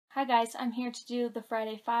Hi guys, I'm here to do the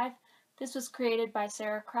Friday 5. This was created by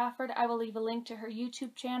Sarah Crawford. I will leave a link to her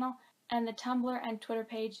YouTube channel and the Tumblr and Twitter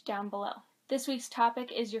page down below. This week's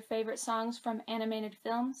topic is your favorite songs from animated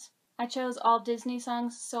films. I chose all Disney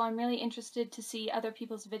songs, so I'm really interested to see other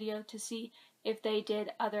people's video to see if they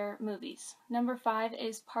did other movies. Number 5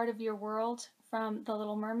 is Part of Your World from The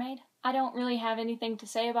Little Mermaid. I don't really have anything to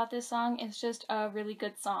say about this song, it's just a really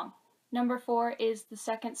good song. Number 4 is The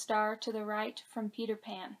Second Star to the Right from Peter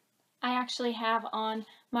Pan. I actually have on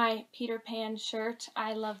my Peter Pan shirt.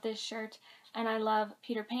 I love this shirt and I love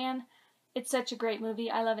Peter Pan. It's such a great movie.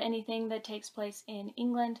 I love anything that takes place in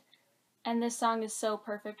England, and this song is so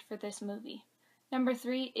perfect for this movie. Number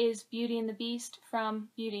 3 is Beauty and the Beast from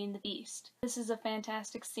Beauty and the Beast. This is a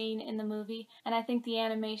fantastic scene in the movie, and I think the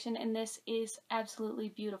animation in this is absolutely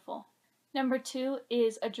beautiful. Number 2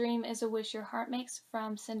 is A Dream is a Wish Your Heart Makes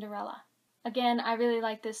from Cinderella. Again, I really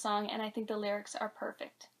like this song and I think the lyrics are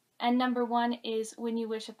perfect. And number 1 is When You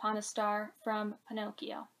Wish Upon a Star from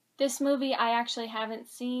Pinocchio. This movie I actually haven't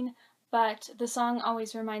seen, but the song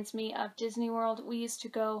always reminds me of Disney World. We used to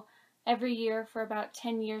go every year for about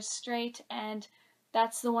 10 years straight, and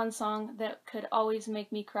that's the one song that could always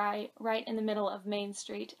make me cry right in the middle of Main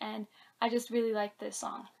Street, and I just really like this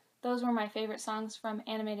song. Those were my favorite songs from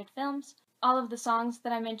animated films. All of the songs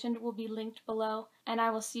that I mentioned will be linked below, and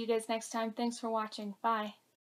I will see you guys next time. Thanks for watching. Bye.